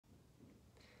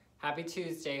Happy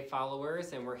Tuesday,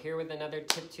 followers, and we're here with another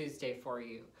Tip Tuesday for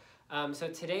you. So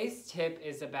today's tip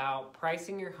is about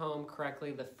pricing your home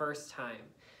correctly the first time.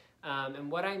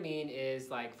 And what I mean is,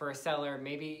 like, for a seller,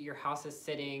 maybe your house is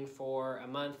sitting for a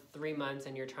month, 3 months,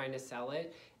 and you're trying to sell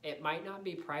it. It might not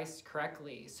be priced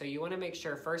correctly. So you want to make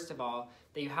sure, first of all,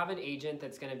 that you have an agent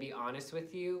that's going to be honest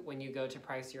with you when you go to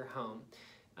price your home.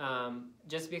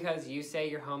 Just because you say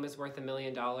your home is worth $1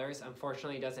 million,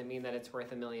 unfortunately doesn't mean that it's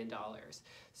worth $1 million.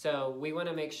 So we want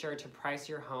to make sure to price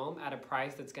your home at a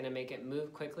price that's going to make it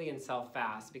move quickly and sell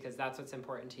fast, because that's what's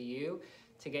important to you,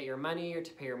 to get your money or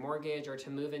to pay your mortgage or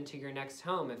to move into your next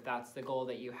home if that's the goal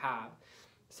that you have.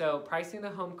 So pricing the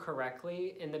home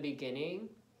correctly in the beginning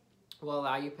will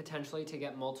allow you potentially to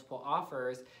get multiple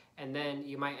offers, and then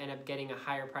you might end up getting a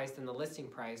higher price than the listing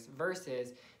price,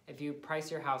 versus if you price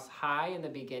your house high in the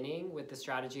beginning with the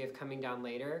strategy of coming down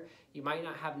later, you might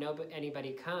not have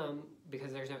anybody come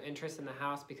because there's no interest in the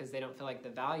house because they don't feel like the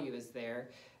value is there,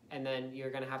 and then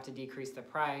you're going to have to decrease the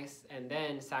price and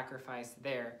then sacrifice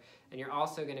there. And you're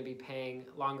also going to be paying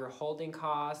longer holding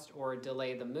costs or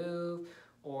delay the move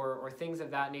or things of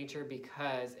that nature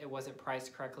because it wasn't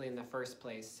priced correctly in the first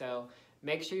place. So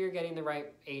make sure you're getting the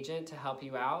right agent to help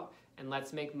you out, and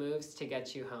let's make moves to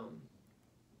get you home.